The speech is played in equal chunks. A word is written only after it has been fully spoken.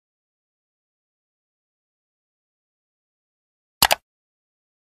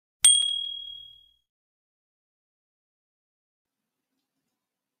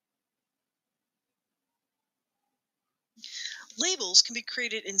Labels can be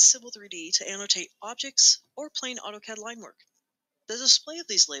created in Civil 3D to annotate objects or plain AutoCAD line work. The display of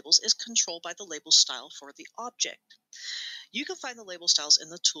these labels is controlled by the label style for the object. You can find the label styles in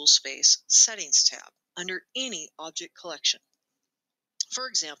the Toolspace Settings tab under any object collection. For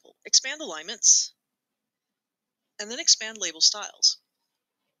example, expand alignments, and then expand label styles.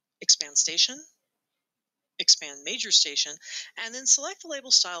 Expand station, expand major station, and then select the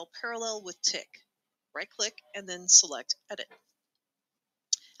label style parallel with tick. Right-click and then select Edit.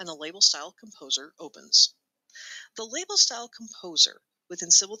 And the Label Style Composer opens. The Label Style Composer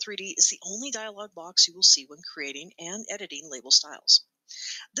within Civil 3D is the only dialog box you will see when creating and editing label styles.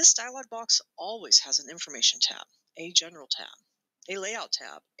 This dialog box always has an Information tab, a General tab, a Layout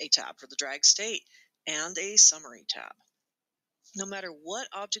tab, a tab for the drag state, and a Summary tab. No matter what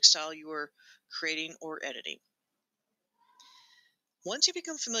object style you are creating or editing. Once you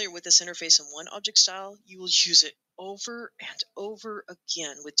become familiar with this interface in one object style, you will use it over and over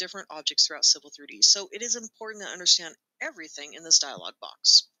again with different objects throughout Civil 3D, so it is important to understand everything in this dialog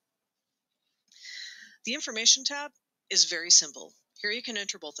box. The Information tab is very simple. Here you can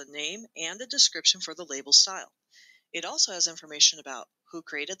enter both a name and a description for the label style. It also has information about who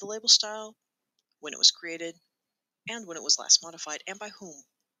created the label style, when it was created, and when it was last modified, and by whom.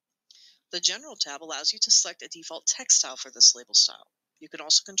 The General tab allows you to select a default text style for this label style. You can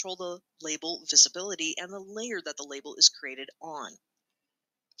also control the label visibility and the layer that the label is created on.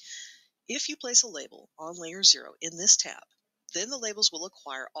 If you place a label on layer 0 in this tab, then the labels will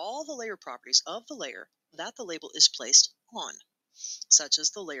acquire all the layer properties of the layer that the label is placed on, such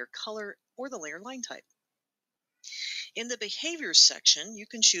as the layer color or the layer line type. In the Behaviors section, you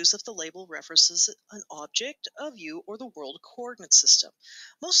can choose if the label references an object, a view, or the world coordinate system.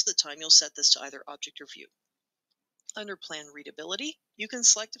 Most of the time, you'll set this to either object or view. Under Plan Readability, you can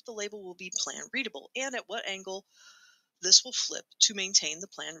select if the label will be plan readable and at what angle this will flip to maintain the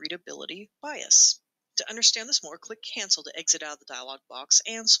Plan Readability Bias. To understand this more, click Cancel to exit out of the dialog box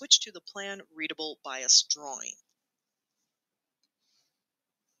and switch to the Plan Readable Bias drawing.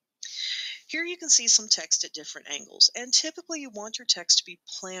 Here you can see some text at different angles, and typically you want your text to be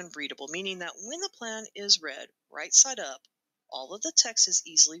plan readable, meaning that when the plan is read right side up, all of the text is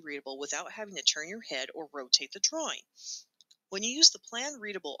easily readable without having to turn your head or rotate the drawing. When you use the Plan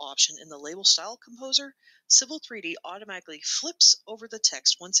Readable option in the Label Style Composer, Civil 3D automatically flips over the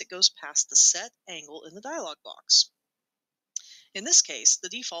text once it goes past the set angle in the dialog box. In this case, the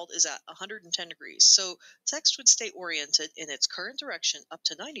default is at 110 degrees, so text would stay oriented in its current direction up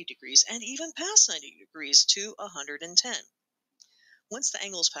to 90 degrees and even past 90 degrees to 110. Once the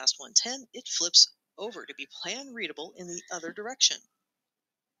angle is past 110, it flips over to be plan readable in the other direction.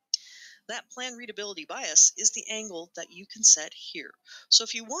 That Plan Readability Bias is the angle that you can set here. So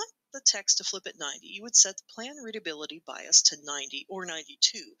if you want the text to flip at 90, you would set the Plan Readability Bias to 90 or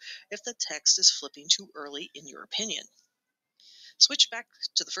 92 if the text is flipping too early in your opinion. Switch back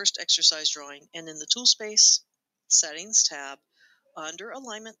to the first exercise drawing, and in the Toolspace Settings tab, under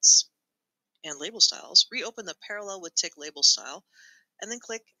Alignments and Label Styles, reopen the Parallel with Tick label style, and then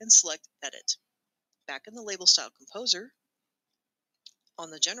click and select Edit. Back in the Label Style Composer, on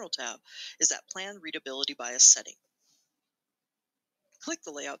the General tab, is that Plan Readability Bias setting. Click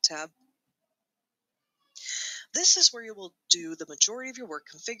the Layout tab. This is where you will do the majority of your work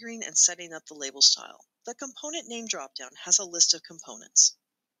configuring and setting up the label style. The Component Name dropdown has a list of components.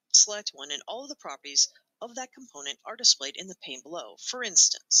 Select one and all of the properties of that component are displayed in the pane below. For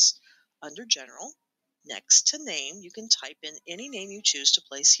instance, under General, next to Name, you can type in any name you choose to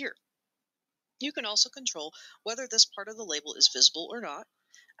place here. You can also control whether this part of the label is visible or not,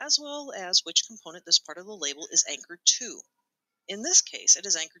 as well as which component this part of the label is anchored to. In this case, it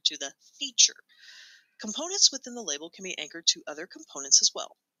is anchored to the feature. Components within the label can be anchored to other components as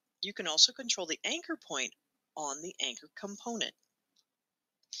well. You can also control the anchor point on the anchor component.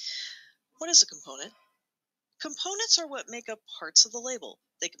 What is a component? Components are what make up parts of the label.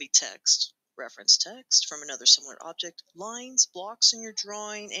 They could be text, reference text from another similar object, lines, blocks in your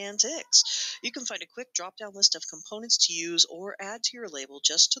drawing, and ticks. You can find a quick drop-down list of components to use or add to your label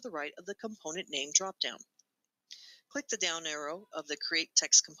just to the right of the component name drop-down. Click the down arrow of the Create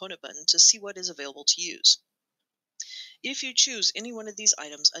Text Component button to see what is available to use. If you choose any one of these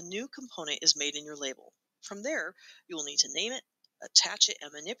items, a new component is made in your label. From there, you will need to name it, attach it,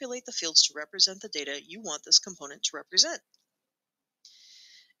 and manipulate the fields to represent the data you want this component to represent.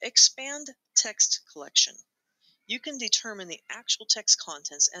 Expand Text Collection. You can determine the actual text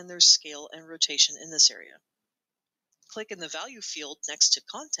contents and their scale and rotation in this area. Click in the Value field next to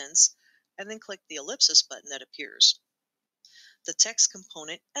Contents, and then click the ellipsis button that appears. The Text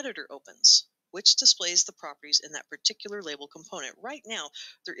Component Editor opens. which displays the properties in that particular label component. Right now,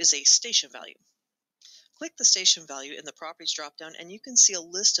 there is a station value. Click the station value in the Properties dropdown, and you can see a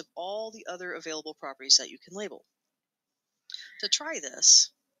list of all the other available properties that you can label. To try this,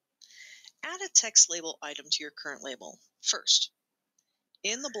 add a text label item to your current label. First,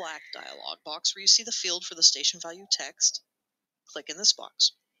 in the black dialog box where you see the field for the station value text, click in this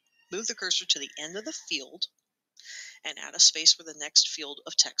box. Move the cursor to the end of the field and add a space where the next field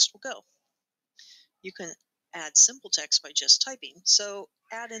of text will go. You can add simple text by just typing, so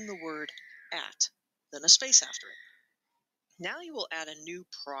add in the word at, then a space after it. Now you will add a new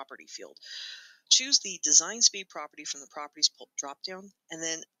property field. Choose the Design Speed property from the Properties dropdown, and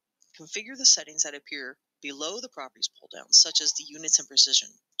then configure the settings that appear below the Properties pull-down, such as the units and precision.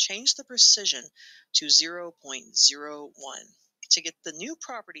 Change the precision to 0.01. To get the new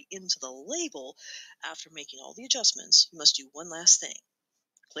property into the label after making all the adjustments, you must do one last thing.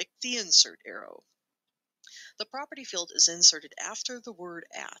 Click the Insert arrow. The property field is inserted after the word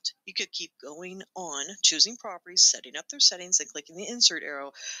at. You could keep going on, choosing properties, setting up their settings, and clicking the Insert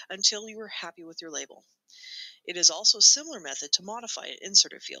arrow until you are happy with your label. It is also a similar method to modify an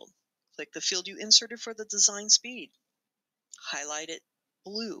inserted field. Click the field you inserted for the design speed. Highlight it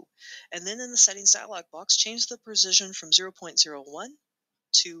blue, and then in the Settings dialog box, change the precision from 0.01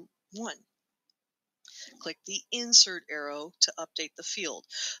 to 1. Click the Insert arrow to update the field.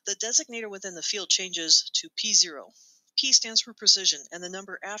 The designator within the field changes to P0. P stands for precision, and the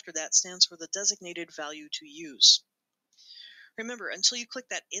number after that stands for the designated value to use. Remember, until you click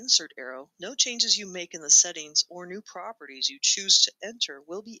that Insert arrow, no changes you make in the settings or new properties you choose to enter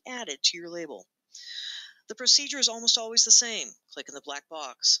will be added to your label. The procedure is almost always the same. Click in the black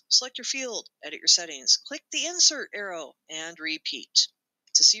box, select your field, edit your settings, click the Insert arrow, and repeat.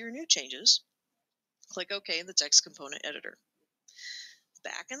 To see your new changes, click OK in the text component editor.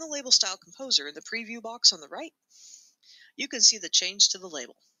 Back in the Label Style Composer in the preview box on the right, you can see the change to the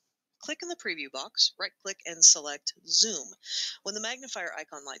label. Click in the preview box, right-click, and select Zoom. When the magnifier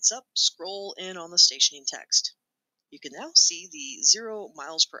icon lights up, scroll in on the stationing text. You can now see the 0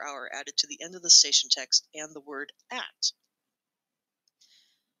 miles per hour added to the end of the station text and the word at.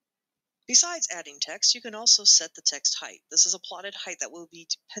 Besides adding text, you can also set the text height. This is a plotted height that will be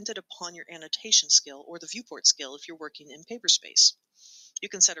dependent upon your annotation skill or the viewport skill if you're working in paperspace. You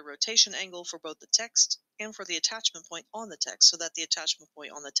can set a rotation angle for both the text and for the attachment point on the text, so that the attachment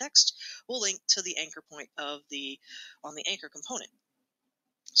point on the text will link to the anchor point on the anchor component.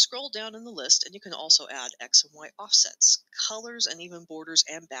 Scroll down in the list and you can also add X and Y offsets, colors, and even borders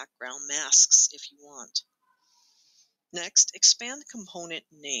and background masks if you want. Next, expand component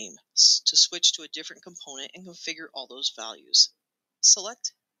name to switch to a different component and configure all those values.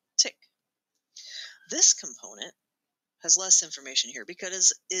 Select Tick. This component has less information here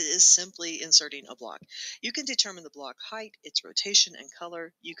because it is simply inserting a block. You can determine the block height, its rotation, and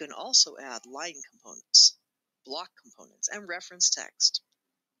color. You can also add line components, block components, and reference text.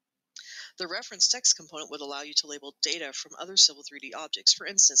 The reference text component would allow you to label data from other Civil 3D objects. For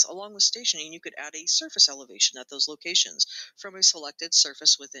instance, along with stationing, you could add a surface elevation at those locations from a selected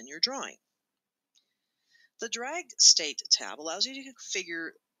surface within your drawing. The Drag State tab allows you to configure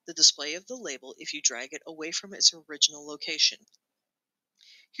the display of the label if you drag it away from its original location.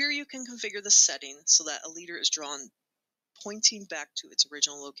 Here you can configure the setting so that a leader is drawn pointing back to its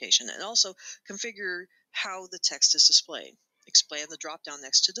original location, and also configure how the text is displayed. Expand the drop-down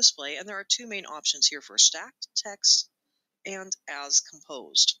next to Display, and there are two main options here for Stacked Text and As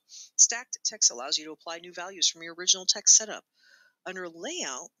Composed. Stacked Text allows you to apply new values from your original text setup. Under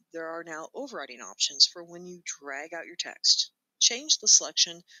Layout, there are now overriding options for when you drag out your text. Change the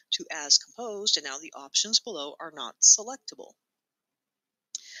selection to As Composed, and now the options below are not selectable.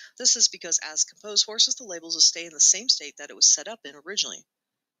 This is because As Composed forces the labels to stay in the same state that it was set up in originally,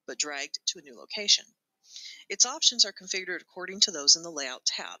 but dragged to a new location. Its options are configured according to those in the Layout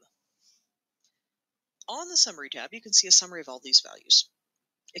tab. On the Summary tab, you can see a summary of all these values.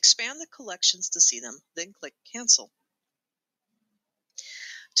 Expand the collections to see them, then click Cancel.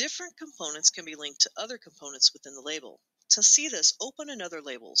 Different components can be linked to other components within the label. To see this, open another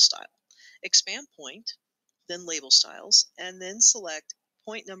label style. Expand Point, then Label Styles, and then select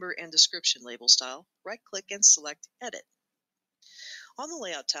Point Number and Description Label Style. Right-click and select Edit. On the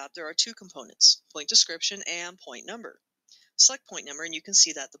Layout tab, there are two components, Point Description and Point Number. Select Point Number, and you can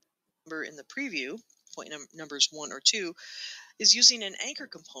see that the number in the preview, point numbers 1 or 2, is using an anchor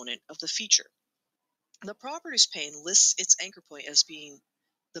component of the feature. The Properties pane lists its anchor point as being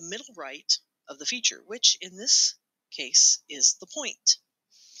the middle right of the feature, which in this case is the point.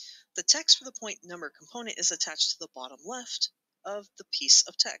 The text for the point number component is attached to the bottom left of the piece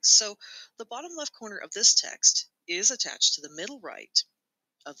of text. So the bottom left corner of this text is attached to the middle right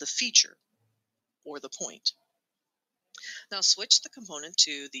of the feature or the point. Now switch the component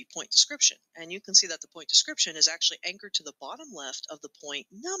to the point description, and you can see that the point description is actually anchored to the bottom left of the point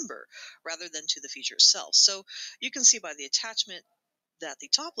number rather than to the feature itself. So you can see by the attachment that the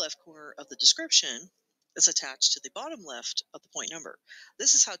top left corner of the description is attached to the bottom left of the point number.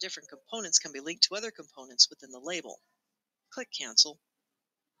 This is how different components can be linked to other components within the label. Click Cancel.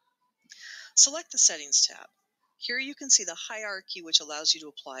 Select the Settings tab. Here you can see the hierarchy, which allows you to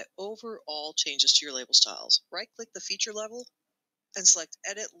apply overall changes to your label styles. Right-click the feature level and select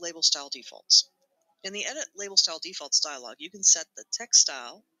Edit Label Style Defaults. In the Edit Label Style Defaults dialog, you can set the text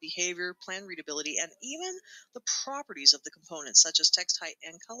style, behavior, plan readability, and even the properties of the components, such as text height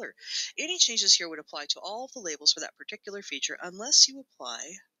and color. Any changes here would apply to all of the labels for that particular feature unless you apply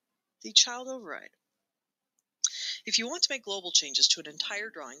the child override. If you want to make global changes to an entire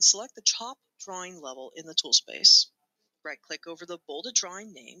drawing, select the top drawing level in the Toolspace. Right-click over the bolded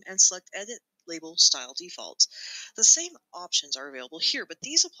drawing name and select Edit Label Style Defaults. The same options are available here, but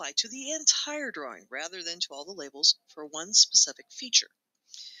these apply to the entire drawing rather than to all the labels for one specific feature.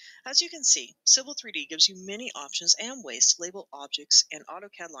 As you can see, Civil 3D gives you many options and ways to label objects and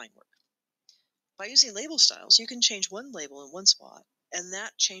AutoCAD linework. By using label styles, you can change one label in one spot, and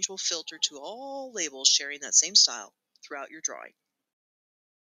that change will filter to all labels sharing that same style throughout your drawing.